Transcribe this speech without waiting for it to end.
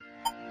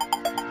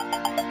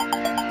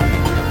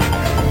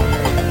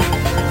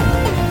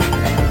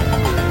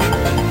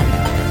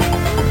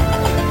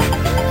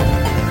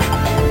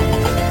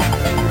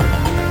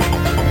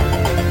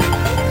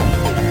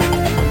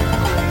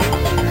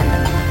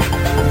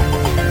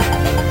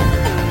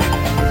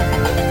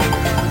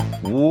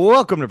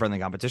Welcome to Friendly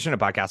Competition, a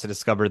podcast to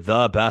discover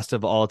the best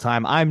of all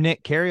time. I'm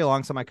Nick Carey,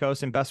 alongside my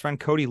co-host and best friend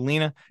Cody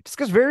Lena,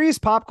 discuss various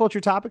pop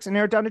culture topics and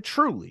narrow it down to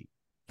truly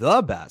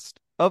the best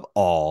of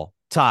all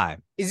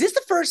time. Is this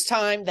the first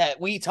time that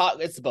we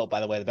talk? It's the boat, by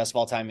the way. The best of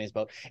all time is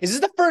boat. Is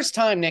this the first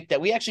time, Nick, that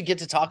we actually get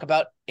to talk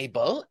about a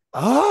boat?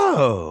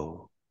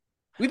 Oh,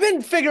 We've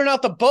been figuring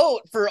out the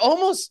boat for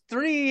almost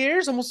 3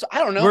 years. Almost, I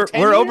don't know. we're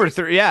 10 years? over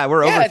three. Yeah,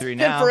 we're over three it's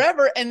been now.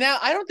 forever, and now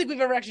I don't think we've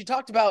ever actually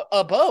talked about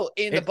a boat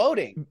in the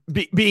boating.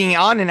 Being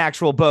on an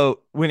actual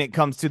boat when it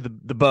comes to the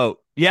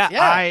boat.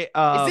 Yeah,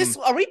 Is this?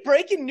 Are we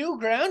breaking new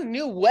ground?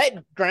 New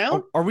wet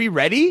ground? Are we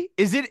ready?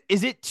 Is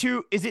it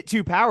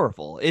too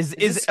powerful?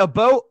 Is a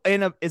boat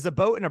in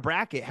a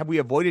bracket? Have we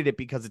avoided it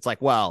because it's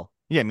like, well,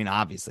 yeah, I mean,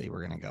 obviously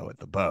we're gonna go with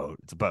the boat.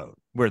 It's a boat.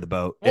 We're the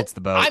boat. Well, it's the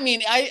boat. I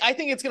mean, I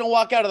think it's gonna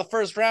walk out of the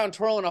first round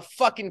twirling a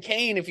fucking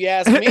cane, if you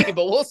ask me.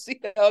 But we'll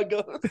see how it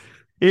goes.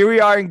 Here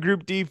we are in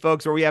Group D,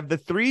 folks, where we have the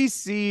 3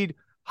 seed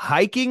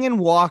hiking and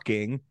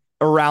walking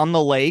around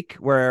the lake,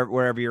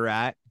 wherever you're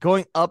at,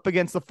 going up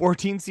against the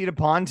 14 seed of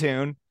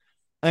pontoon. And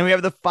then we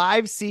have the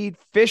 5 seed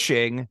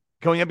fishing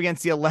going up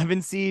against the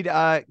 11 seed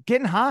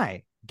getting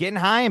high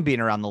and being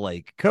around the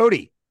lake.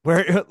 Cody,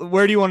 where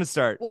do you want to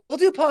start? We'll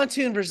do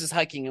pontoon versus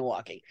hiking and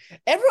walking.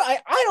 I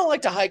don't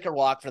like to hike or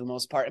walk for the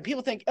most part. And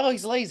people think, oh,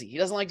 he's lazy. He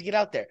doesn't like to get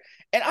out there.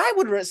 And I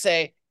would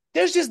say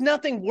there's just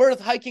nothing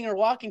worth hiking or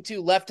walking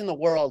to left in the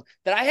world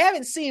that I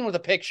haven't seen with a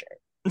picture.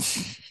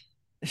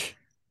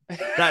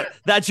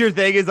 That's your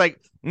thing, is like,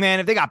 man,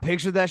 if they got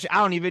pictures of that shit, I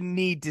don't even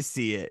need to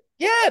see it.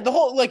 Yeah, the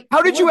whole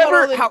how did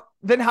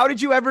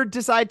you ever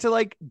decide to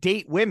like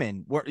date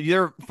women?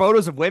 Your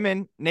photos of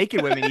women,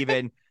 naked women,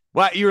 even.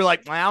 What, you were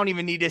like, I don't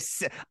even need to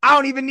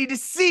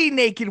see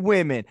naked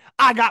women.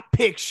 I got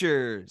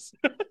pictures.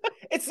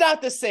 It's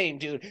not the same,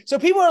 dude. So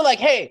people are like,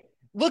 hey,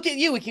 look at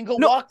you. We can go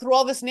walk through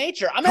all this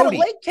nature. I'm at a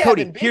lake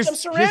cabin, bitch. I'm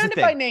surrounded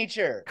by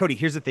nature. Cody,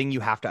 here's the thing you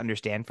have to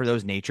understand. For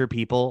those nature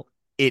people,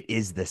 it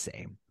is the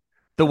same.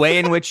 The way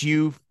in which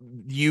you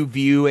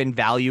view and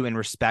value and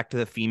respect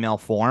the female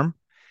form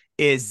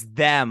is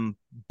them,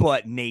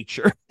 but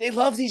nature. They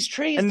love these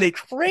trees. And they're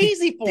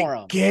crazy for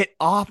them. Get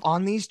off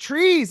on these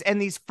trees and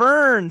these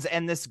ferns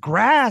and this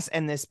grass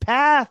and this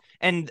path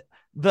and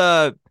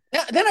the.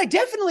 Then I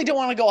definitely don't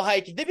want to go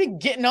hiking. They've been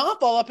getting off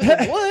all up in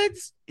the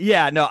woods.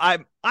 Yeah, no,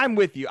 I'm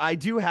with you. I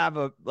do have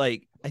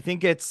I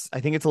think it's a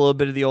little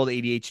bit of the old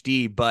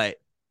ADHD, but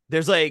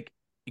there's like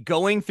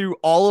going through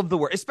all of the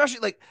work,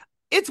 especially like.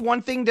 It's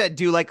one thing to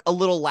do like a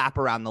little lap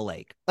around the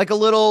lake, like a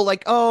little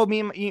like, oh,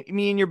 me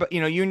and your,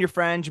 you and your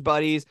friends, your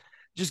buddies,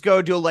 just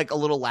go do like a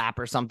little lap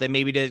or something,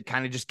 maybe to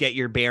kind of just get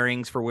your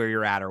bearings for where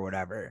you're at or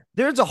whatever.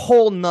 There's a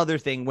whole nother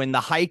thing when the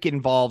hike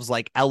involves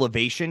like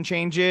elevation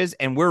changes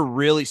and we're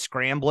really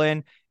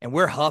scrambling and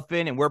we're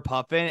huffing and we're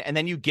puffing. And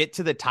then you get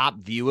to the top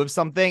view of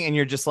something and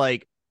you're just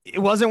like, it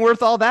wasn't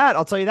worth all that.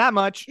 I'll tell you that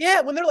much.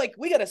 Yeah, when they're like,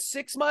 we got a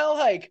 6-mile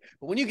hike,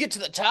 but when you get to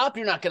the top,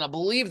 you're not going to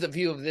believe the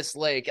view of this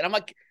lake. And I'm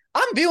like,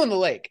 I'm viewing the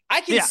lake.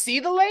 I can see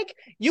the lake.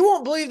 You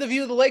won't believe the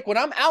view of the lake when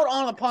I'm out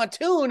on the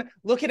pontoon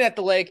looking at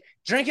the lake,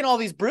 drinking all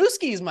these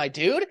brewskis, my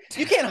dude.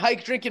 You can't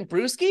hike drinking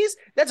brewskis.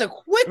 That's a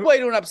quick way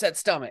to an upset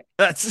stomach.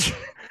 It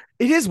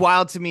is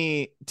wild to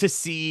me to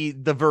see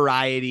the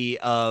variety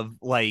of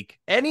like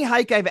any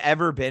hike I've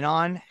ever been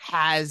on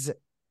has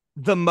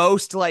the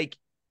most like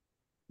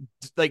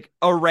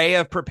array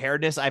of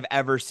preparedness I've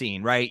ever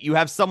seen, right? You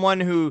have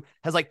someone who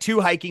has like 2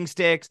 hiking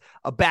sticks,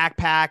 a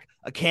backpack,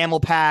 a camel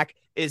pack,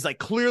 is like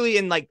clearly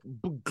in like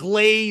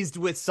glazed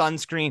with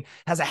sunscreen,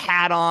 has a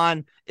hat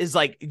on, is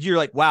like, you're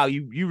like, wow,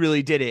 you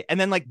really did it. And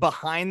then like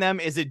behind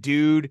them is a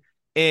dude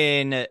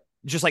in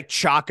just like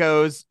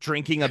Chacos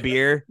drinking a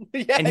beer.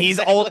 Yeah, and he's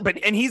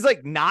and he's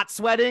like not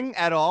sweating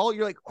at all.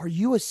 You're like, are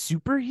you a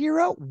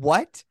superhero?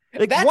 What?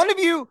 Like one of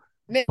you.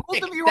 Nick,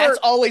 that's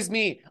always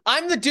me.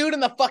 I'm the dude in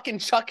the fucking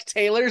Chuck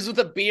Taylors with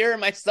a beer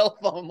and my cell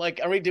phone. Like,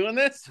 are we doing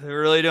this?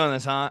 We're really doing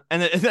this, huh?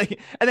 And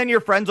then your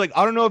friend's like,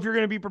 I don't know if you're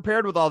going to be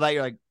prepared with all that.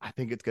 You're like, I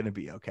think it's going to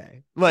be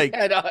okay. Like,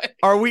 yeah, no.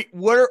 Are we?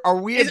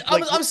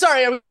 I'm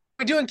sorry. Are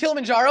we doing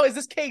Kilimanjaro? Is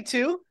this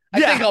K2? I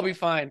think I'll be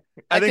fine.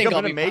 I think I'm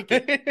gonna make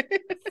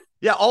it.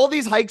 Yeah, all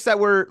these hikes that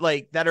were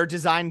like that are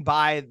designed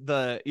by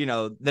the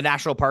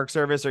National Park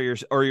Service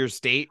or your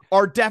state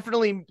are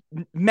definitely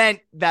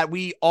meant that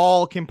we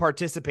all can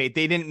participate.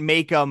 They didn't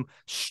make them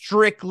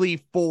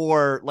strictly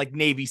for like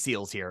Navy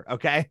SEALs here.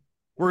 Okay,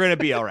 we're gonna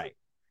be all right.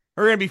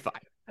 We're gonna be fine.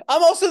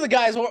 I'm also the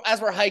guys,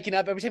 as we're hiking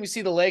up, every time you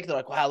see the lake, they're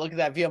like, wow, look at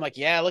that view. I'm like,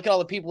 yeah, look at all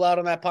the people out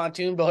on that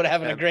pontoon boat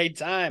having a great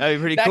time. That'd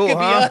be pretty cool,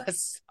 huh? That could be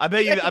us. I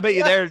bet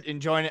you they're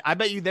enjoying it. I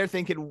bet you they're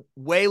thinking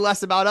way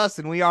less about us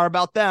than we are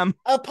about them.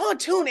 A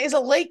pontoon is a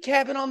lake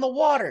cabin on the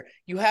water.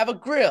 You have a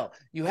grill.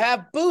 You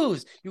have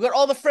booze. You got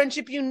all the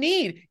friendship you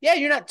need. Yeah,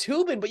 you're not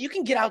tubing, but you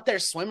can get out there,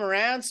 swim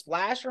around,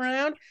 splash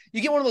around.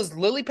 You get one of those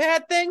lily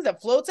pad things that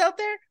floats out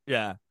there.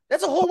 Yeah.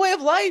 That's a whole way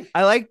of life.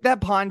 I like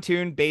that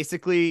pontoon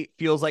basically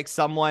feels like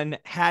someone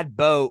had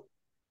boat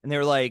and they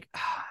were like,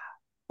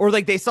 or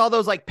like they saw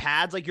those like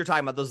pads, like you're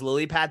talking about, those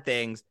lily pad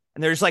things.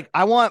 And they're just like,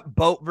 I want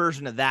boat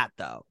version of that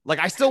though. Like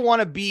I still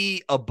want to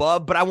be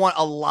above, but I want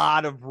a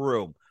lot of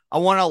room. I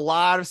want a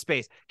lot of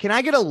space. Can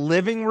I get a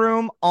living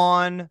room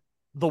on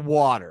the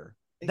water?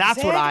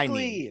 That's what I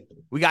need.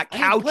 We got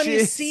couches, plenty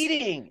of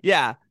seating.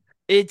 Yeah,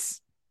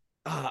 it's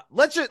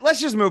let's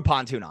just move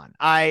pontoon on.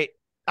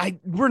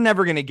 We're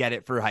never gonna get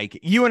it for hiking.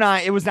 You and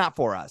I, it was not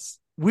for us.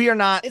 We are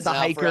not the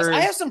hikers.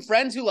 I have some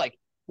friends who like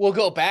will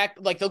go back,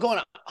 like they'll go on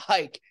a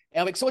hike. And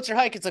I'm like, so what's your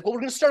hike? It's like, well,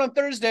 we're going to start on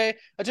Thursday.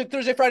 I took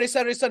Thursday, Friday,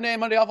 Saturday, Sunday,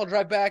 Monday off. I'll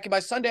drive back. And by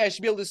Sunday, I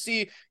should be able to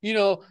see,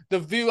 the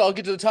view. I'll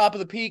get to the top of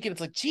the peak. And it's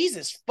like,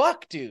 Jesus,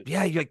 fuck, dude.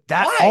 Yeah, you're like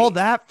that. Why? All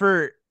that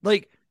for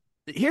like,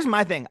 here's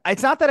my thing.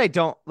 It's not that I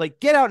don't like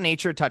get out in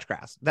nature, touch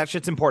grass. That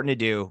shit's important to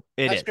do.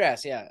 Touch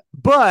grass, yeah.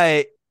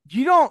 But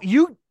you don't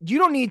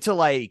need to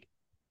like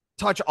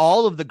touch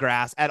all of the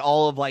grass at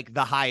all of like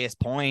the highest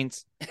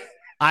points.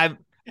 I've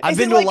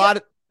been to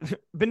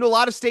a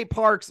lot of state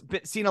parks,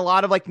 seen a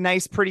lot of like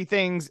nice, pretty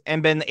things,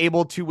 and been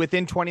able to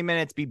within 20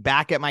 minutes be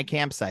back at my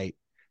campsite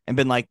and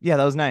been like, yeah,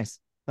 that was nice.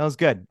 That was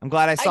good. I'm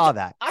glad I saw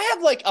that. I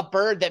have like a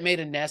bird that made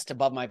a nest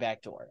above my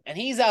back door, and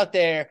he's out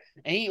there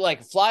and he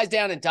like flies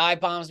down and dive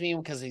bombs me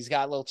because he's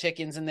got little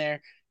chickens in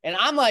there. And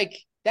I'm like,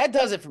 that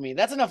does it for me.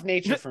 That's enough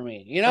nature for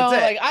me.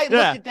 Like I look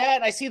at that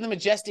and I see the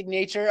majestic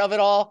nature of it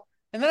all,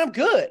 and then I'm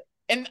good.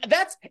 And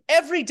that's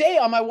every day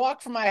on my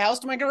walk from my house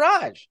to my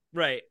garage.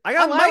 Right.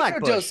 I'm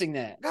microdosing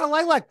that. I got a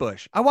lilac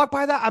bush. I walk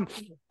by that.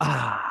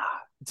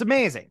 It's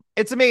amazing.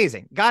 It's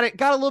amazing. Got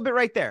a little bit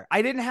right there.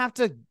 I didn't have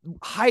to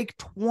hike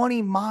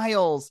 20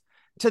 miles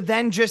to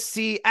then just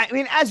see. I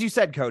mean, as you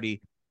said,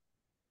 Cody,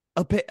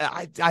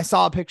 I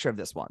saw a picture of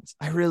this once.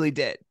 I really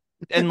did.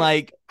 And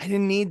like, I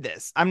didn't need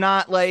this. I'm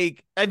not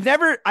like,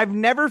 I've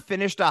never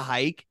finished a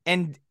hike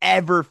and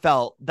ever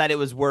felt that it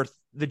was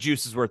the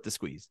juice is worth the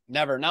squeeze.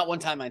 Never. Not one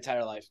time in my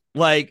entire life.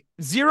 Like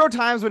 0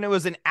 times when it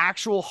was an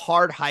actual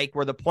hard hike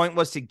where the point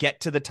was to get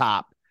to the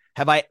top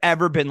have I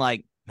ever been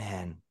like,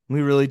 man,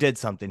 we really did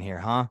something here,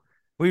 huh?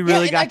 We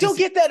really got. I don't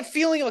get that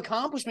feeling of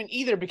accomplishment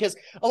either, because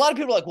a lot of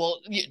people are like, well,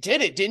 you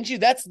did it, didn't you?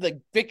 That's the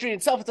victory in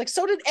itself. It's like,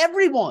 so did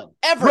everyone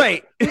ever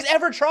who's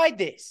ever tried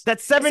this. That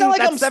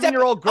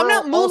 7-year-old girl. I'm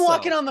not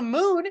moonwalking on the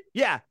moon.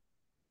 Yeah.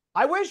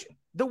 I wish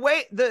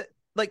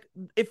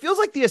it feels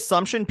like the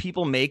assumption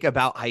people make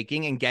about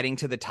hiking and getting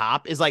to the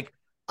top is like,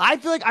 I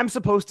feel like I'm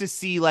supposed to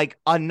see like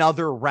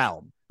another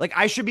realm. Like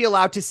I should be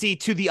allowed to see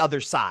to the other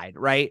side,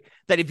 right?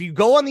 That if you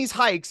go on these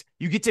hikes,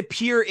 you get to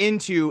peer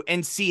into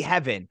and see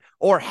heaven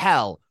or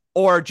hell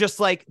or just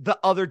like the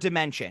other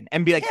dimension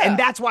and be like, and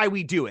that's why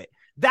we do it.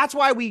 That's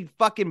why we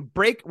fucking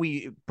break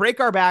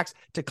our backs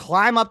to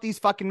climb up these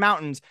fucking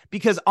mountains,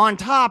 because on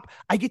top,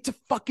 I get to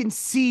fucking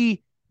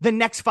see the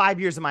next 5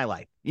 years of my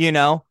life,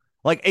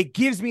 Like it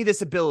gives me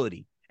this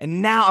ability.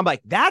 And now I'm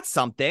like, that's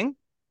something.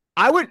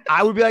 I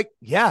would be like,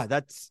 yeah,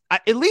 that's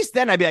at least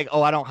then I'd be like,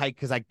 oh, I don't hike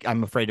because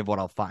I'm afraid of what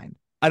I'll find.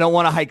 I don't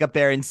want to hike up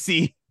there and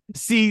see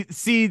the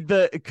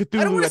Cthulhu at the bottom.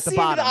 I don't want to see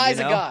with the eyes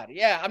of God.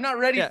 Yeah, I'm not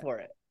ready for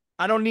it.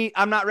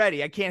 I'm not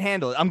ready. I can't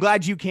handle it. I'm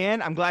glad you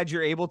can. I'm glad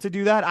you're able to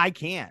do that. I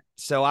can't.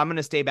 So I'm going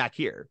to stay back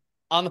here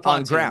on the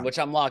pontoon, which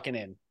I'm locking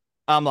in.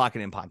 I'm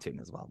locking in pontoon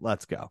as well.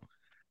 Let's go.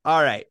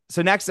 All right.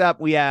 So next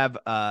up we have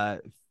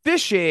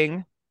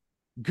fishing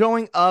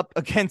going up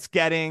against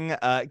getting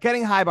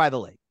high by the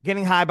lake.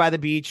 Getting High by the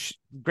Beach,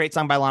 great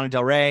song by Lana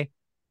Del Rey.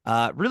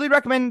 Really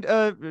recommend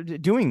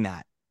doing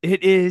that.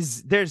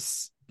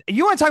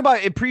 You want to talk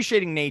about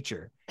appreciating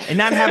nature and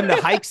not having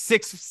to hike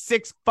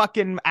six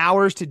fucking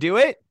hours to do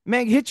it.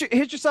 Man, hit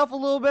yourself a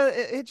little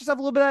bit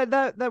of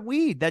that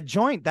weed, that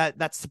joint, that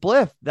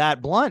spliff,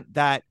 that blunt,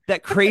 that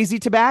crazy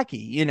tobacco,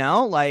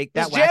 like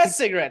that jazz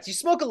cigarettes. You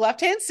smoke a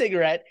left-hand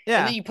cigarette,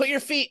 and then you put your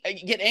feet,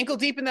 you get ankle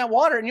deep in that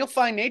water, and you'll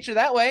find nature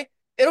that way.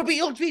 You'll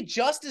be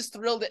just as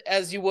thrilled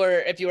as you were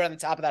if you were on the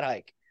top of that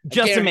hike.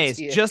 Just as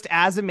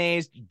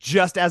amazed,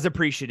 just as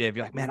appreciative.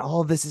 You're like, man, all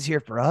of this is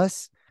here for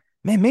us.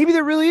 Man, maybe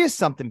there really is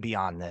something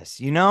beyond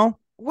this,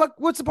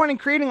 What's the point in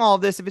creating all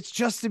of this if it's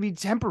just to be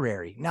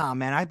temporary? Nah,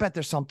 man, I bet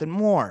there's something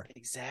more.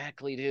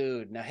 Exactly,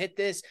 dude. Now hit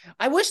this.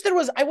 I wish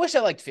I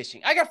liked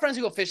fishing. I got friends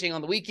who go fishing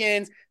on the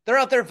weekends. They're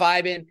out there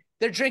vibing.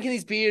 They're drinking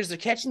these beers. They're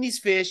catching these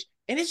fish.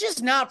 And it's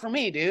just not for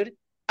me, dude.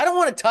 I don't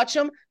want to touch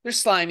them. They're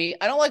slimy.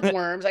 I don't like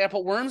worms. I got to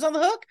put worms on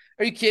the hook.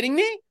 Are you kidding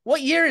me?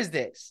 What year is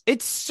this?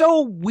 It's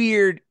so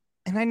weird.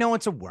 And I know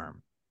it's a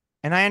worm.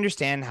 And I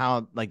understand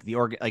how like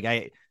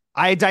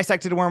I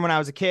dissected a worm when I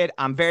was a kid.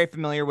 I'm very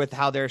familiar with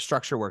how their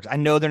structure works. I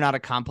know they're not a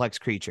complex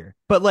creature.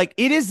 But like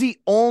it is the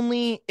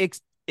only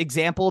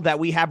example that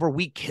we have where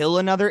we kill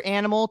another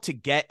animal to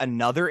get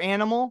another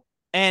animal.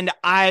 And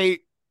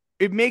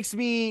it makes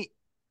me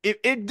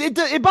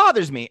it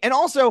bothers me. And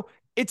also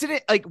it's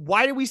like,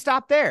 why do we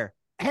stop there?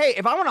 Hey,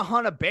 if I want to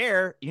hunt a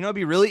bear, it'd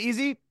be really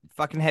easy. If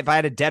I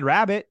had a dead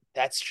rabbit.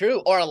 That's true.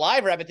 Or a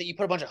live rabbit that you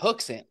put a bunch of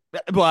hooks in.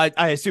 Well,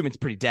 I assume it's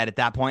pretty dead at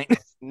that point.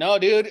 No,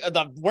 dude.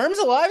 The worm's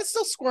alive. It's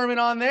still squirming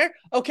on there.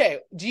 Okay.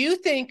 Do you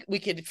think we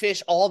could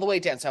fish all the way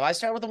down? So if I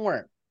start with a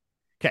worm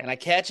and I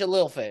catch a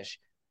little fish,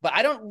 But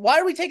why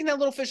are we taking that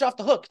little fish off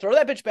the hook? Throw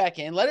that bitch back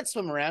in, let it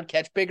swim around,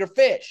 catch bigger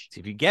fish.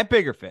 See if you get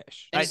bigger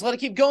fish. And just let it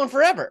keep going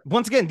forever.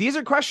 Once again, these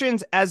are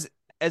questions as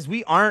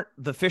we aren't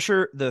the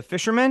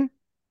fishermen.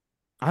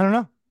 I don't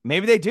know.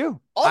 Maybe they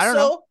do. I don't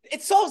know. Also,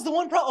 it solves the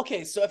one problem.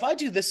 Okay, so if I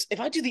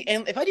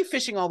do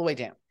fishing all the way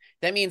down,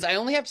 that means I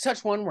only have to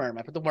touch one worm.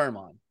 I put the worm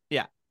on.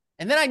 Yeah.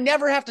 And then I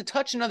never have to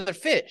touch another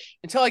fish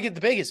until I get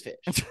the biggest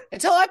fish.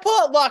 Until I pull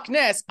out Loch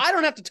Ness, I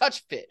don't have to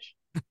touch fish.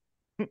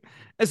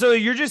 And so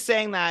you're just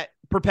saying that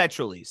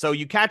perpetually. So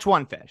you catch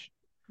one fish.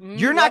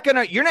 You're not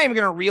even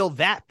gonna reel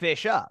that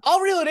fish up.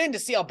 I'll reel it in to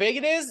see how big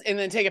it is and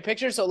then take a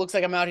picture so it looks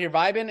like I'm out here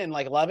vibing and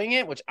like loving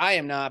it, which I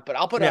am not, but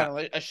I'll put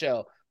on a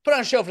show. Put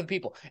on a show for the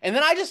people. And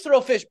then I just throw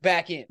fish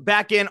back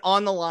in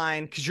on the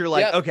line because you're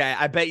like, okay,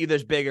 I bet you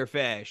there's bigger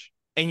fish.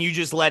 And you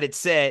just let it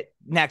sit.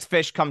 Next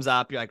fish comes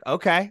up. You're like,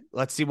 okay,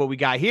 let's see what we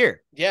got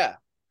here. Yeah.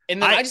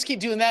 And then I just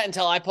keep doing that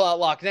until I pull out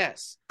Loch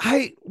Ness.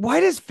 Why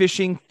does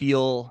fishing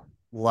feel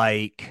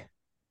like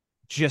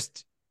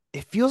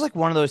it feels like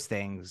one of those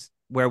things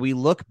where we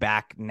look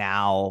back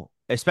now,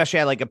 especially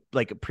at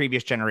like a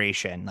previous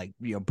generation, like,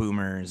 you know,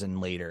 boomers and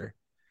later.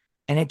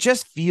 And it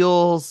just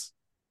feels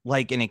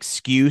like an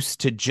excuse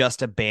to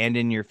just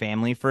abandon your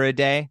family for a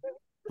day.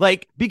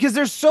 Like, because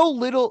there's so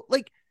little,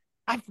 like,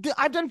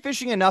 I've done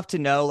fishing enough to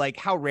know like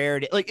how rare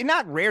it is. Like,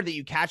 not rare that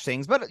you catch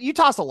things, but you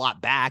toss a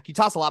lot back. You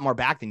toss a lot more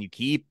back than you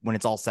keep when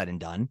it's all said and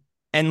done.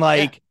 And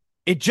like,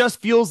 it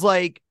just feels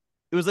like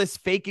it was this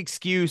fake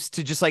excuse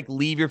to just like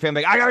leave your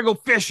family. Like, I gotta go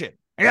fishing.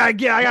 I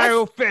gotta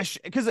go fish.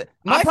 Because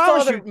I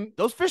promise you,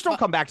 those fish don't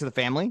come back to the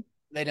family.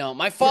 They don't.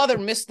 My father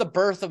missed the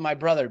birth of my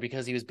brother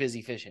because he was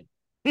busy fishing.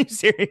 Are you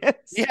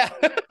serious? Yeah.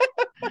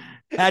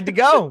 Had to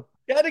go.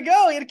 He had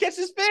to catch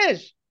his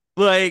fish.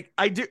 Like,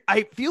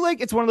 I feel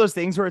like it's one of those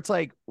things where it's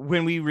like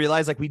when we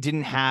realized like we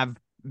didn't have,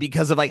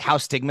 because of like how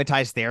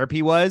stigmatized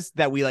therapy was,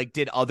 that we like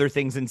did other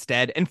things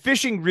instead. And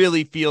fishing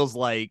really feels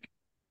like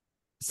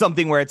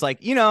something where it's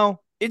like, you know,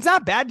 it's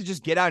not bad to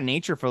just get out in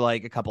nature for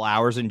like a couple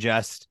hours and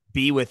just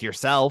be with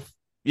yourself,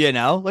 you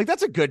know, like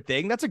that's a good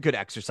thing. That's a good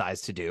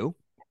exercise to do.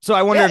 So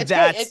I wonder if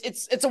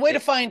it's a way to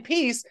find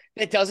peace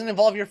that doesn't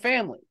involve your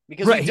family,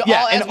 because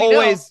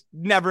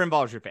never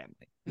involves your family.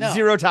 No.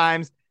 0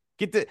 times.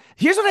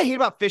 Here's what I hate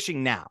about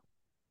fishing now.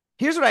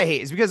 Here's what I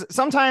hate is because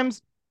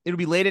sometimes it'll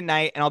be late at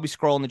night and I'll be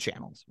scrolling the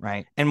channels,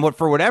 right? And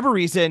for whatever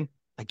reason,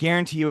 I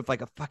guarantee you, if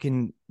like a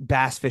fucking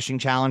bass fishing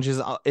challenge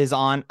is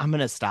on, I'm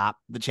gonna stop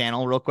the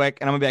channel real quick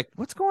and I'm gonna be like,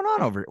 what's going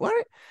on over it?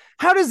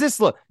 How does this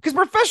look? Because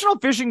professional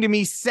fishing to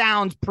me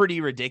sounds pretty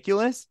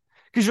ridiculous.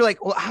 Because you're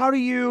like, well, how do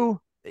you?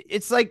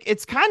 It's like,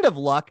 it's kind of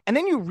luck, and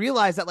then you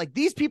realize that like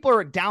these people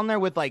are down there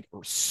with like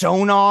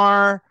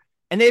sonar.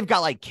 And they've got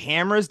like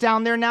cameras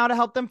down there now to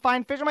help them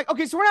find fish. I'm like,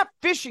 okay, so we're not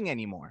fishing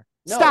anymore.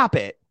 No. Stop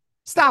it.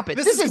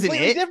 This isn't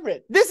it.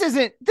 Different. This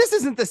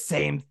isn't the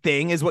same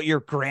thing as what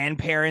your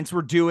grandparents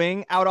were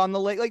doing out on the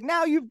lake. Like,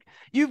 now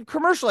you've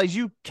commercialized,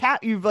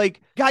 you've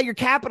like got your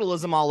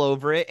capitalism all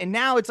over it. And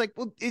now it's like,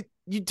 well,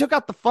 you took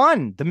out the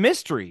fun, the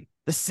mystery,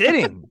 the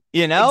sitting,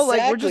 you know, exactly.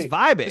 Like we're just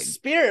vibing. The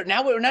spirit.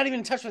 Now we're not even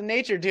in touch with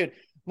nature, dude.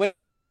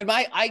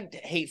 I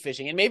hate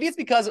fishing, and maybe it's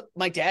because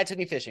my dad took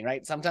me fishing,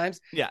 right? Sometimes,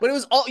 yeah. But it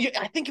was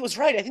I think it was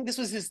right. I think this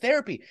was his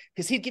therapy,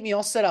 because he'd get me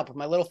all set up with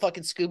my little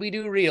fucking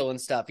Scooby-Doo reel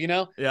and stuff, you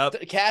know? Yeah.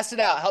 Cast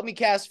it out, help me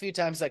cast a few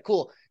times. Like,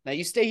 cool. Now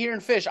you stay here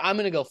and fish. I'm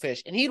gonna go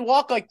fish, and he'd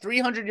walk like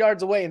 300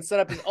 yards away and set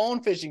up his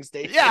own fishing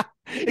station. Yeah.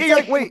 You're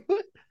like, wait.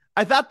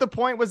 I thought the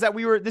point was that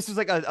this was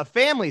like a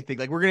family thing.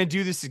 Like, we're gonna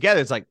do this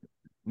together. It's like,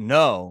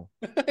 no.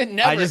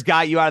 I just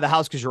got you out of the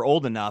house because you're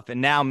old enough,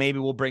 and now maybe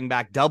we'll bring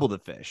back double the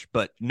fish.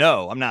 But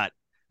no, I'm not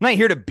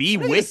here to be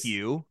with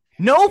you.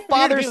 No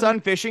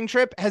father-son fishing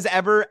trip has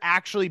ever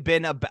actually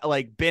been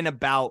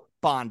about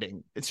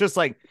bonding. It's just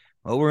like,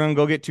 well, we're gonna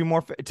go get 2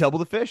 more double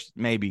the fish,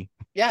 maybe.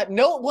 Yeah,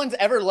 no one's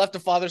ever left a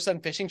father-son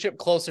fishing trip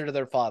closer to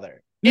their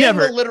father.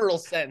 Never. In the literal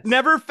sense.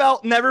 Never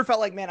felt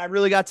like, man, I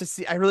really got to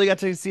see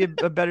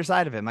a better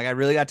side of him. Like, I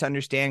really got to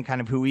understand kind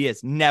of who he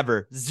is.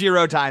 Never.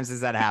 0 times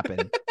has that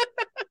happened.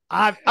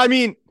 I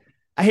mean,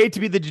 I hate to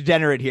be the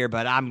degenerate here,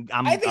 but I think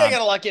I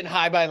got a lot getting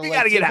high by the lake.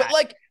 Get high. But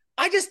like,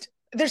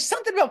 there's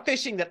something about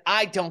fishing that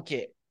I don't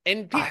get.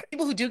 And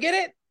people who do get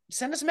it,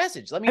 send us a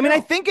message. Let me know. I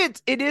think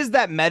it is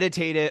that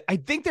meditative. I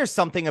think there's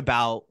something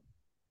about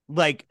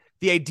like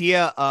the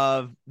idea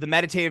of the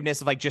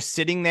meditativeness of like just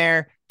sitting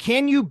there.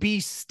 Can you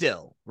be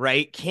still,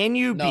 right? Can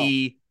you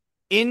be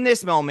in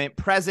this moment,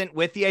 present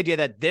with the idea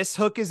that this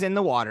hook is in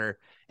the water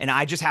and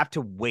I just have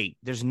to wait?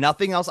 There's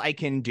nothing else I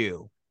can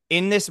do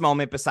in this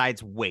moment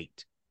besides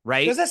wait,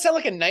 right? Does that sound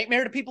like a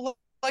nightmare to people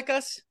like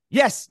us?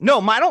 Yes. No,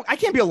 I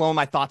can't be alone in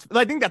my thoughts.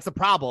 I think that's the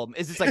problem.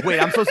 Is it's like, wait,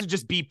 I'm supposed to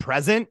just be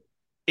present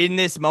in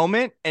this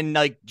moment and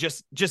like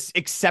just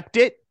accept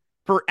it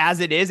for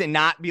as it is and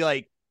not be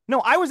like, no,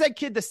 I was that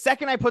kid the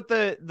second I put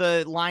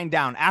the line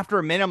down. After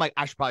a minute, I'm like,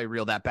 I should probably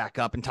reel that back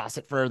up and toss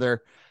it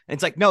further. And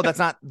it's like, no, that's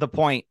not the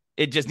point.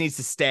 It just needs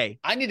to stay.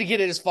 I need to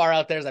get it as far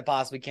out there as I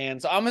possibly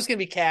can. So I'm just going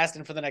to be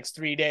casting for the next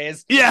 3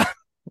 days. Yeah.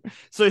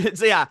 So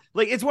yeah,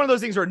 like it's one of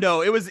those things where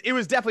no, it was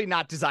definitely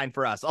not designed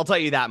for us. I'll tell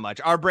you that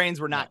much. Our brains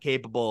were not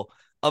capable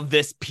of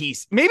this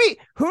piece. Maybe,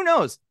 who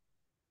knows?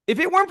 If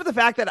it weren't for the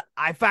fact that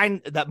I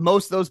find that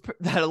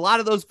a lot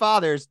of those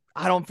fathers,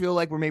 I don't feel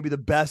like we're maybe the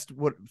best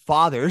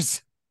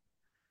fathers.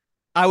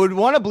 I would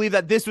want to believe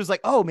that this was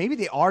like, oh, maybe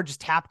they are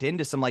just tapped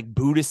into some like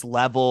Buddhist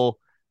level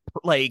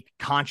like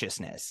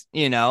consciousness,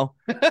 you know?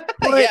 But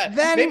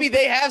then maybe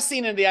they have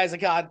seen in the eyes of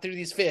God through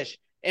these fish,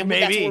 and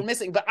maybe that's what we're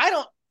missing. But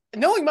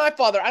knowing my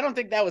father, I don't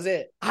think that was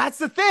it. That's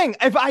the thing.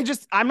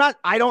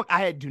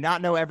 I do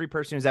not know every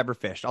person who's ever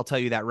fished. I'll tell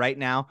you that right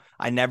now.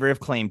 I never have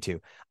claimed to.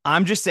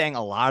 I'm just saying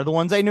a lot of the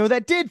ones I know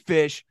that did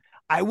fish,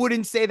 I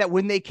wouldn't say that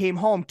when they came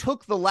home,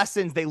 took the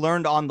lessons they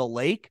learned on the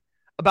lake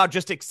about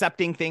just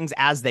accepting things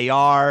as they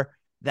are,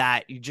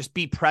 that you just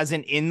be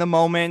present in the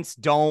moments.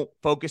 Don't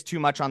focus too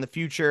much on the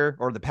future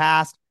or the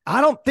past.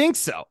 I don't think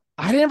so.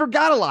 I never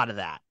got a lot of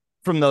that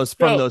from those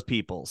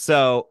people.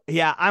 So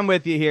yeah, I'm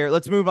with you here.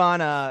 Let's move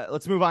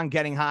on.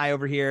 Getting high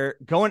over here,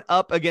 going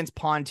up against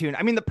Pontoon.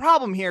 I mean, the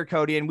problem here,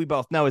 Cody, and we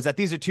both know, is that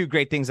these are two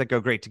great things that go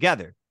great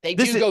together. They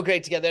go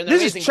great together. And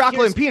this is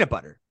chocolate and peanut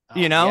butter.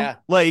 You know, yeah,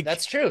 like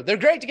that's true. They're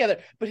great together.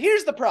 But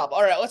here's the problem.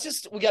 All right,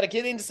 we got to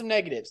get into some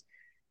negatives.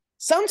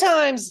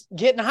 Sometimes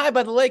getting high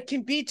by the lake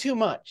can be too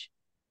much.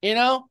 You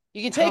know,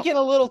 you can take in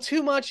a little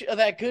too much of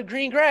that good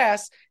green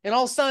grass, and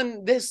all of a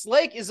sudden this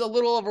lake is a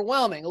little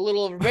overwhelming, a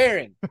little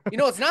overbearing. You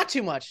know, it's not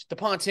too much, the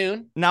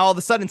pontoon. Now all of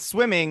a sudden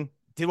swimming.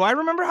 Do I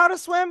remember how to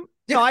swim?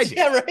 No, I do.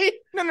 Yeah, right?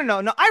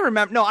 No. I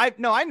remember. No,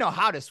 I know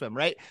how to swim,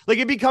 right? Like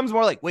it becomes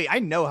more like, wait, I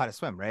know how to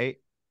swim, right?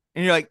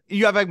 And you're like,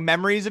 you have like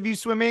memories of you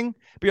swimming,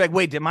 but you're like,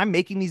 wait, am I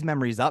making these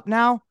memories up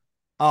now?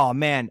 Oh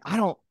man, I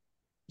don't.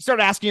 You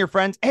start asking your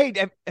friends, hey,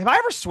 have I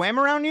ever swam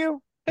around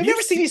you? Have you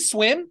ever seen me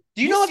swim?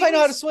 Do you know if I know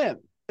how to swim?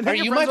 Are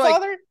you my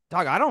father? Like,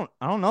 dog, I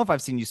don't know if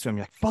I've seen you swim.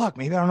 You're like, fuck,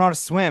 maybe I don't know how to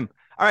swim.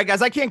 All right,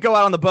 guys, I can't go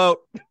out on the boat.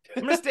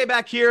 I'm going to stay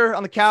back here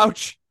on the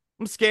couch.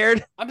 I'm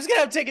scared. I'm just going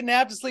to have to take a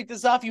nap to sleep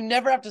this off. You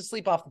never have to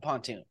sleep off the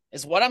pontoon,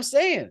 is what I'm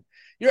saying.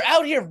 You're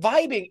out here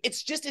vibing.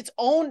 It's just its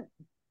own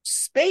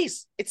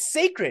space. It's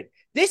sacred.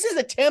 This is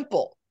a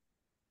temple.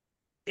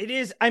 It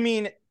is. I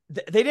mean,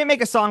 they didn't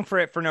make a song for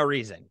it for no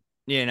reason,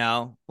 you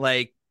know?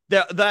 Like,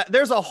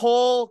 there's a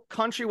whole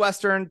country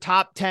western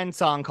top 10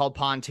 song called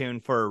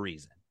Pontoon for a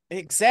reason.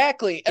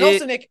 Exactly. And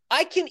also, Nick,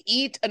 I can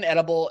eat an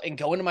edible and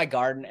go into my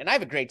garden, and I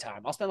have a great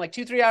time. I'll spend like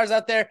 2-3 hours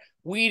out there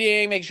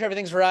weeding, making sure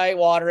everything's right,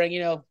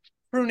 watering,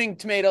 pruning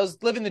tomatoes,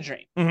 living the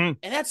dream. Mm-hmm.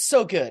 And that's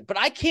so good. But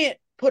I can't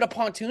put a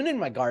pontoon in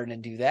my garden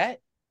and do that.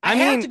 I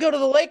have to go to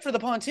the lake for the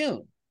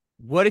pontoon.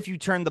 What if you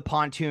turn the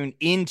pontoon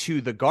into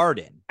the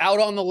garden? Out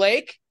on the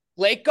lake?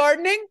 Lake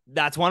gardening?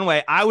 That's one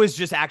way. I was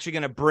just actually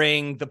going to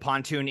bring the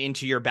pontoon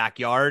into your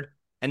backyard,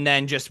 and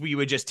then we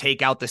would just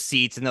take out the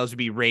seats, and those would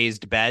be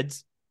raised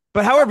beds.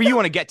 But however you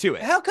want to get to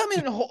it. How come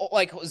in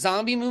like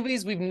zombie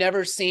movies, we've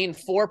never seen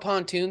 4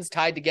 pontoons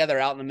tied together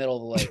out in the middle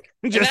of the lake?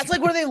 And that's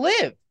like where they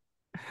live.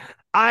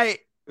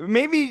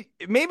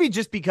 Maybe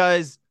just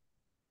because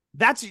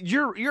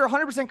you're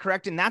 100%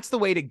 correct. And that's the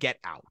way to get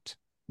out.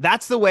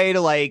 That's the way to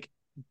like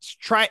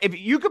try. If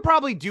you could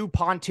probably do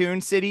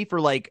Pontoon City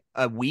for like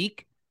a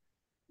week,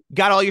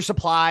 got all your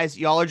supplies.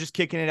 Y'all are just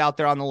kicking it out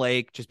there on the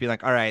lake. Just be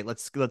like, all right,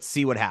 let's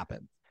see what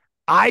happens.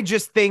 I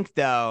just think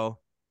though,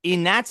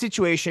 in that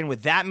situation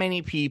with that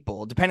many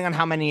people, depending on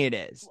how many it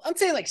is, I'm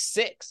saying like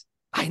 6.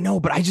 I know,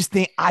 but I just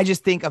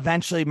think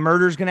eventually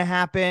murder's going to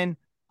happen.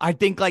 I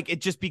think like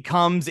it just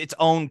becomes its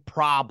own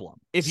problem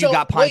if you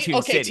got Pontoon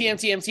City.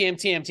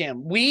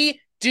 TM. We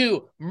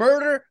do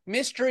murder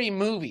mystery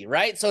movie,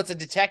 right? So it's a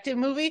detective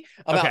movie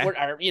about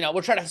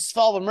we're trying to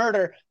solve a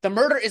murder. The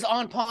murder is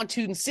on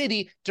Pontoon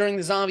City during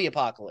the zombie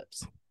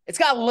apocalypse. It's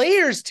got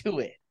layers to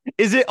it.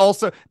 Is it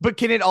also? But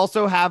can it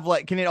also have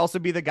like? Can it also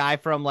be the guy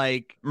from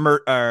like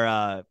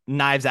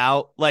Knives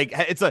Out? Like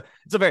it's a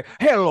very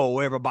hello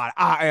everybody.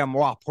 I am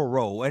Rob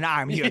Perot and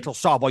I'm here to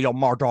solve all your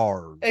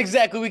murders.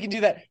 Exactly, we can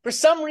do that. For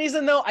some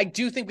reason, though, I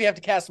do think we have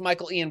to cast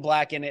Michael Ian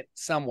Black in it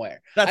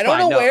somewhere. I don't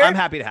know where. I'm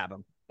happy to have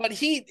him. But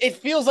it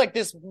feels like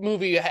this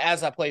movie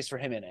has a place for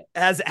him in it.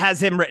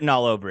 Has him written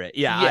all over it.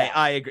 Yeah.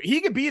 I agree. He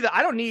could be we're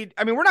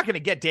not going to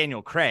get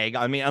Daniel Craig.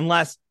 I mean,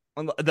 unless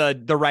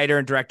the writer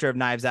and director of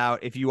Knives Out,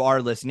 if you are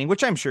listening,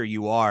 which I'm sure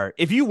you are,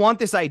 if you want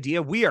this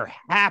idea, we are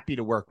happy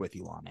to work with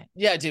you on it.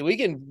 Yeah, dude,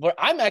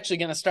 I'm actually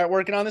going to start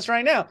working on this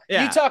right now.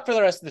 Yeah. You talk for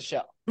the rest of the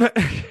show.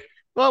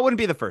 Well, it wouldn't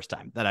be the first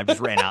time that I've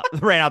just ran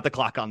out the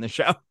clock on the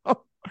show.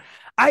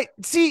 I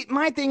see.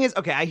 My thing is,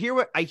 okay, I hear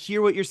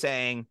what you're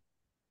saying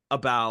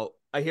about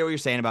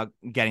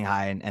getting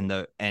high and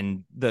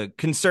the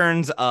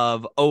concerns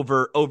of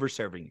over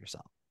serving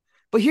yourself.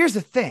 But here's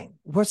the thing.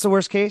 What's the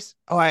worst case?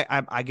 Oh,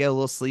 I get a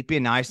little sleepy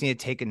and now I just need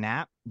to take a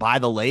nap by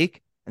the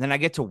lake. And then I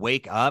get to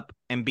wake up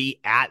and be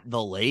at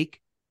the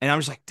lake. And I'm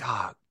just like,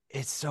 dog,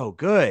 it's so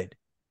good.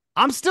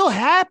 I'm still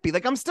happy.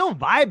 Like I'm still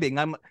vibing.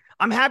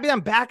 I'm happy that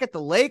I'm back at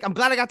the lake. I'm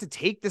glad I got to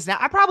take this nap.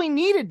 I probably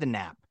needed the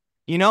nap.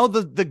 You know,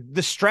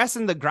 the stress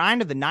and the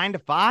grind of the 9 to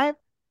 5,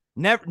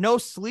 no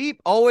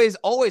sleep, always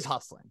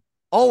hustling,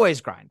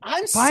 always grinding.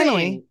 I'm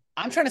saying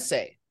I'm trying to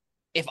say,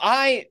 if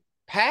I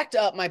packed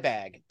up my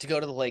bag to go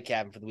to the lake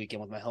cabin for the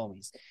weekend with my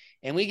homies,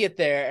 and we get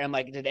there, and I'm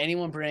like, did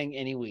anyone bring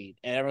any weed?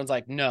 And everyone's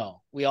like,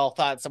 no. We all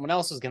thought someone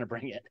else was going to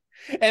bring it.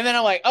 And then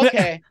I'm like,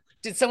 okay,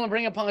 did someone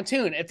bring a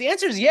pontoon? If the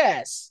answer is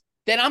yes,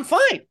 then I'm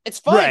fine. It's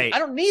fine. Right. I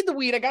don't need the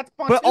weed. I got the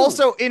pontoon. But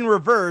also in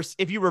reverse,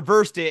 if you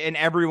reversed it and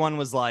everyone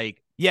was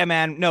like, yeah,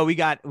 man, no, we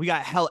got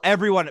hell.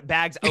 Everyone,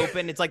 bags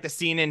open. It's like the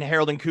scene in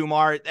Harold and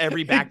Kumar.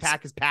 Every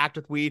backpack is packed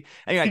with weed.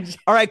 And you're like,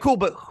 all right, cool.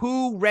 But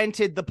who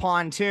rented the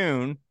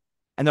pontoon?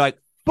 And they're like,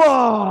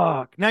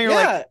 fuck. Now you're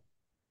like,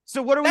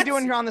 so what are we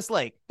doing here on this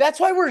lake? That's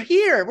why we're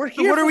here. We're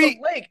here for the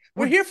lake.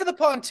 We're here for the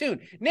pontoon.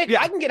 Nick,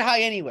 I can get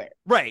high anywhere.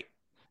 Right.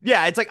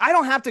 Yeah. It's like, I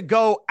don't have to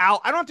go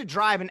out. I don't have to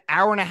drive an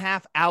hour and a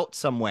half out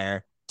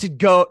somewhere to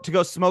go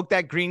smoke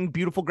that green,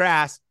 beautiful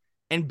grass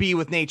and be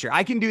with nature.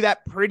 I can do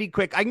that pretty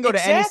quick. I can go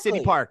to any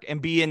city park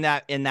and be in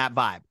that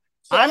vibe.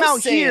 So I'm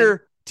out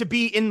here to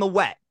be in the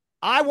wet.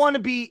 I want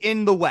to be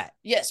in the wet.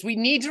 Yes, we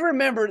need to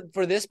remember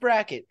for this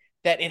bracket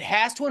that it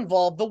has to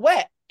involve the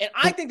wet. And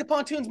I think the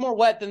pontoon's more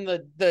wet than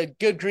the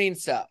good green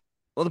stuff.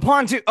 Well,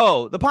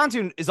 the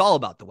pontoon is all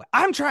about the wet.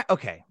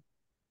 Okay.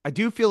 I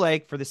do feel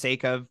like for the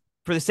sake of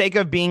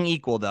being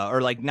equal though, or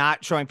like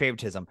not showing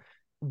favoritism,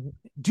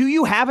 do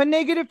you have a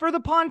negative for the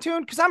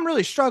pontoon? Because I'm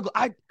really struggling.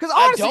 I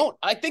don't.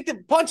 I think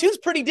the pontoon's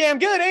pretty damn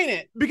good, ain't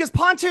it? Because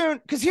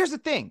here's the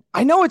thing.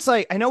 I know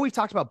we've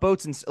talked about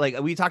boats and like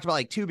we talked about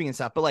like tubing and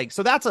stuff, but like,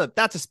 so that's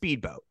a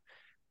speedboat.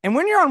 And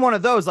when you're on one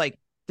of those, like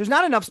there's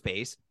not enough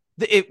space.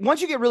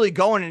 Once you get really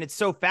going and it's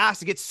so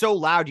fast, it gets so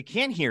loud, you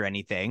can't hear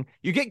anything.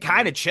 You get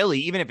kind of chilly,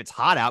 even if it's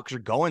hot out because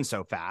you're going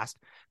so fast.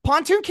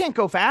 Pontoon can't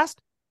go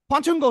fast.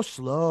 Pontoon goes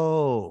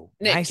slow.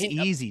 Nick, nice,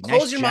 easy.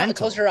 Close your mouth,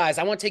 close your eyes.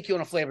 I want to take you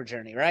on a flavor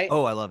journey, right?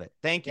 Oh, I love it.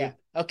 Thank you. Yeah.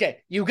 Okay.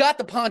 You got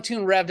the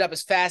pontoon revved up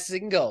as fast as it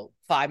can go,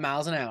 5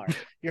 miles an hour.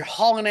 You're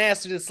hauling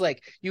ass to this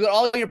lake. You got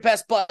all your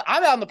best butt.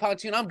 I'm out on the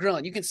pontoon. I'm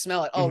grilling. You can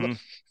smell it. Oh,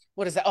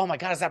 what is that? Oh my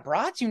God, is that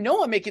brats? You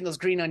know I'm making those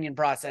green onion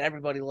brats that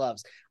everybody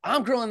loves.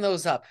 I'm grilling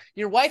those up.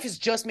 Your wife has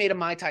just made a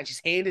Mai Tai. She's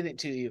handed it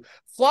to you.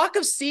 Flock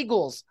of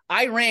Seagulls,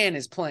 Iran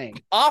is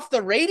playing. Off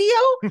the radio?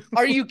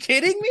 Are you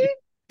kidding me?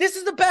 This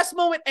is the best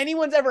moment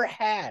anyone's ever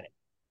had.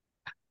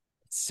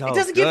 It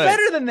doesn't get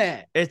better than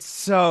that. It's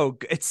so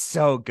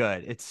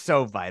good. It's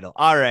so vital.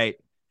 All right.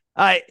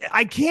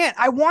 I can't.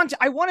 I want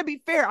to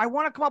be fair. I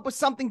want to come up with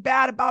something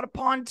bad about a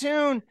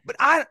pontoon, but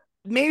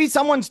maybe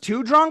someone's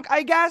too drunk,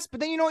 I guess. But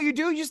then you know what you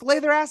do? You just lay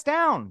their ass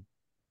down.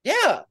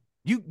 Yeah.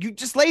 You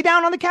just lay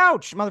down on the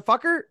couch,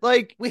 motherfucker.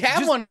 Like we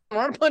have one. We're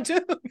on a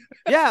pontoon.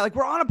 Yeah, like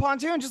we're on a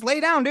pontoon. Just lay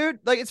down, dude.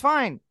 Like it's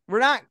fine.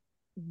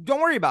 Don't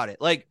worry about it.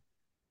 Like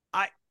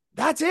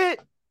that's it.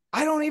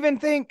 I don't even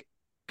think,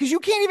 because you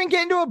can't even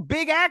get into a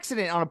big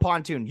accident on a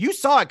pontoon. You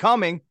saw it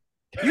coming.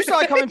 You saw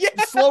it coming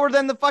slower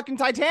than the fucking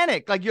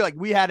Titanic. Like you're like,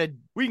 we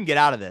can get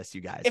out of this,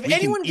 you guys. If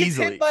anyone gets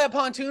hit by a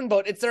pontoon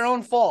boat, it's their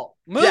own fault.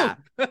 Move. Yeah.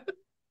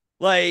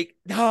 Like,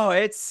 no,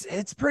 it's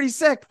pretty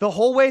sick the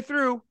whole way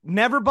through.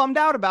 Never bummed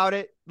out about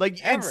it. Like,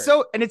 Ever.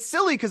 It's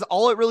silly because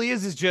all it really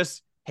is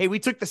just, hey, we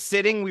took the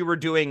sitting we were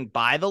doing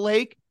by the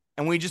lake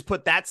and we just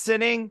put that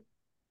sitting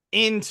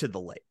into the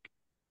lake.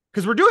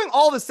 Because we're doing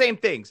all the same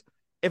things.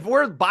 If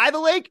we're by the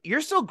lake,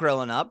 you're still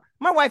grilling up.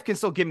 My wife can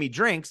still give me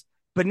drinks.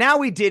 But now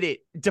we did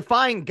it,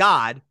 defying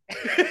God.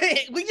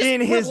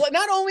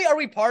 Not only are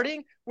we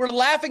partying, we're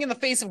laughing in the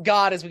face of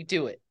God as we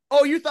do it.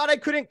 Oh, you thought I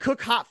couldn't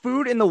cook hot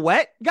food in the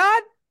wet,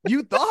 God?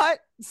 You thought?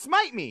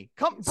 Smite me.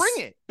 Come, bring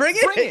it. Bring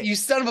it, you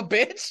son of a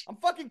bitch. I'm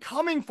fucking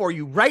coming for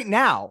you right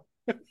now.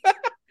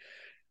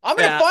 I'm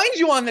going to find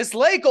you on this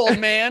lake, old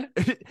man.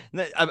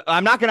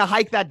 I'm not going to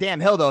hike that damn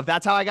hill, though. If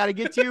that's how I got to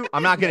get to you,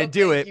 I'm not going to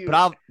do it. You.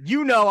 But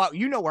you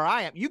know where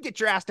I am. You get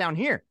your ass down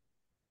here.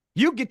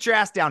 You get your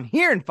ass down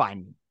here and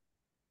find me.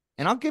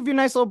 And I'll give you a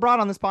nice little brat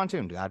on this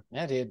pontoon, God.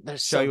 Yeah, dude. They're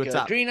so good. What's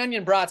up. Green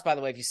onion brats, by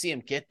the way, if you see them,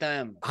 get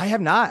them. I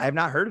have not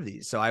heard of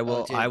these, so I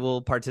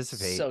will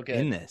participate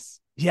in this.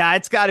 Yeah,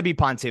 it's got to be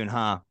pontoon,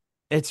 huh?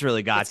 It's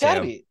really got to. It's got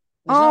to be.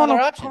 There's no other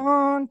option.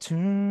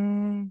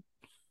 Pontoon,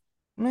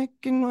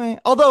 making way.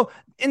 Although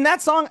in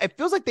that song, it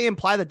feels like they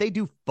imply that they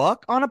do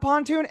fuck on a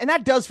pontoon, and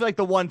that does feel like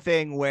the one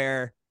thing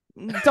where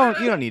you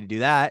don't need to do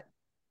that.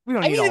 We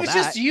don't need all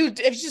that. If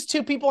it's just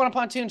two people on a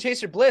pontoon,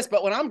 chase your bliss.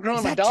 But when I'm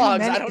growing my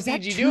dogs, I don't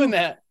need you doing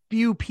that.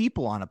 Few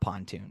people on a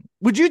pontoon.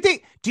 Do you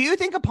think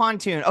a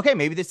pontoon, okay,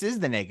 maybe this is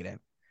the negative.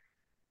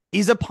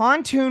 Is a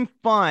pontoon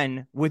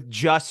fun with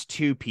just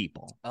two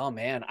people? Oh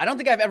man, I don't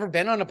think I've ever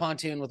been on a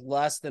pontoon with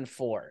less than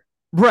 4.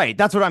 Right,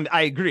 that's what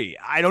I agree.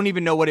 I don't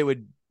even know what it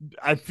would.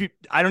 I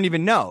don't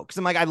even know, because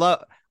I'm like, I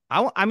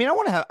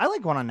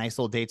like going on nice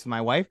little dates with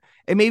my wife,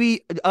 and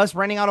maybe us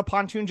renting out a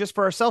pontoon just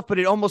for ourselves. But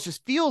it almost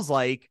just feels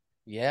like,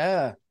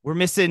 we're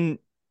missing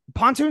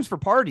pontoons for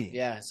partying.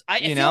 Yes, I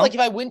feel like if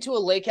I went to a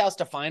lake house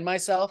to find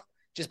myself,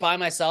 just by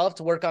myself,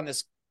 to work on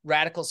this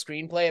radical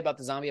screenplay about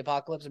the zombie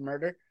apocalypse and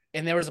murder,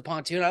 and there was a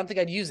pontoon, I don't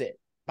think I'd use it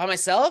by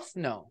myself.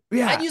 No,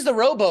 I'd use the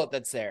rowboat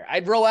that's there.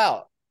 I'd row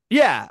out.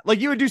 Yeah, like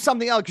you would do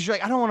something else because you're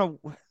like, I don't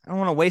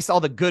want to waste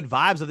all the good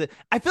vibes of it.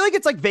 I feel like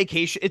it's like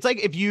vacation. It's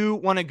like if you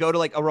want to go to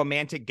like a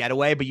romantic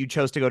getaway, but you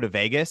chose to go to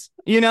Vegas.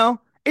 It's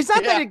not it's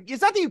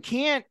not that you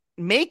can't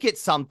make it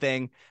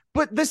something,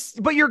 but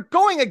you're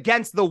going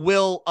against the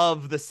will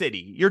of the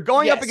city. You're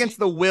going up against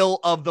the will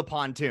of the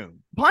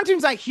pontoon.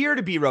 Pontoon's not here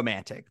to be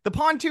romantic. The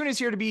pontoon is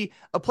here to be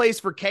a place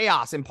for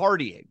chaos and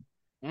partying.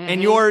 Mm-hmm.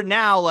 And you're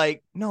now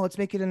like, no, let's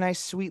make it a nice,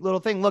 sweet little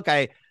thing. Look,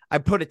 I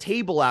put a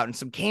table out and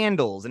some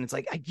candles, and it's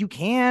like, you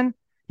can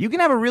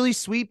have a really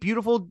sweet,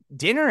 beautiful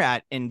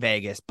dinner in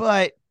Vegas,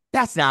 but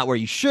that's not where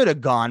you should have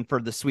gone for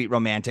the sweet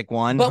romantic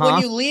one. But when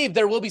you leave,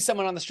 there will be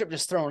someone on the strip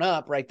just thrown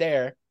up right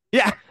there.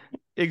 Yeah,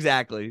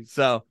 exactly.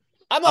 So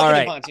I'm not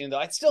going to pontoon though.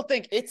 I still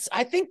think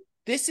I think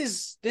this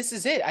is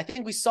it. I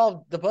think we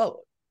solved the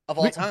boat of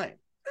all time.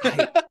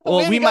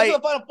 Well, we might got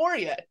to the Final Four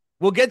yet.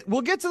 We'll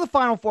get to the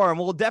Final Four, and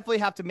we'll definitely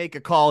have to make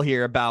a call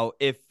here about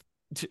if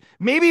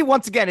maybe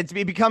once again it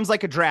becomes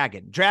like a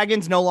dragon.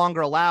 Dragons no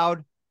longer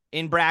allowed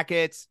in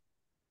brackets.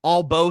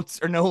 All boats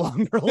are no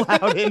longer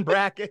allowed in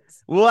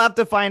brackets. We'll have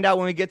to find out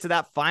when we get to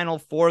that Final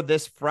Four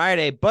this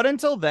Friday. But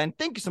until then,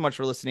 thank you so much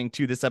for listening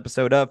to this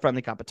episode of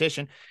Friendly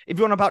Competition. If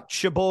you want about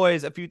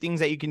Chaboys, a few things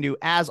that you can do,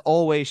 as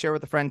always, share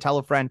with a friend, tell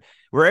a friend.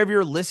 Wherever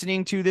you're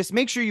listening to this,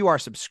 make sure you are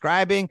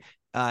subscribing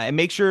and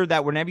make sure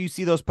that whenever you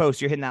see those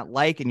posts, you're hitting that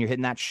like and you're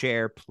hitting that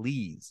share,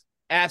 please.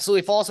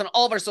 Absolutely. Follow us on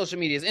all of our social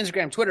medias,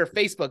 Instagram, Twitter,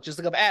 Facebook. Just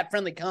look up at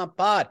Friendly Comp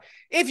Pod.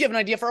 If you have an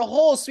idea for a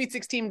whole Sweet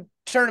 16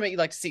 tournament you'd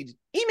like to see,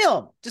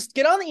 email them. Just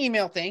get on the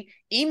email thing.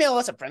 Email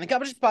us at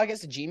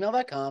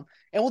friendlycompetitionspodcast@gmail.com,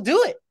 and we'll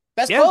do it.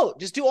 Best boat.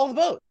 Just do all the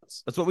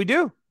boats. That's what we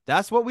do.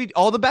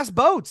 All the best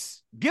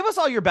boats. Give us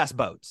all your best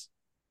boats.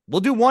 We'll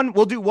do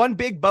one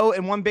big boat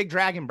and one big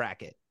dragon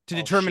bracket to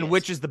determine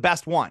which is the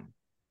best one.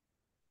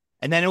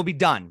 And then it'll be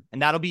done.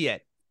 And that'll be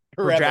it.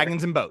 For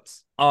dragons and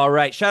boats. All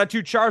right. Shout out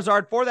to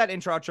Charizard for that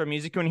intro outro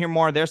music. You want to hear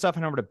more of their stuff?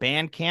 Head over to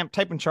Bandcamp.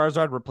 Type in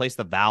Charizard. Replace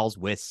the vowels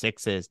with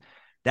 6s.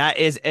 That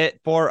is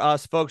it for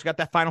us, folks. Got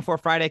that Final Four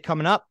Friday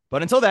coming up.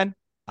 But until then,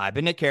 I've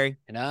been Nick Carey.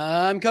 And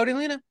I'm Cody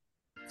Lena.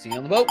 See you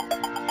on the boat.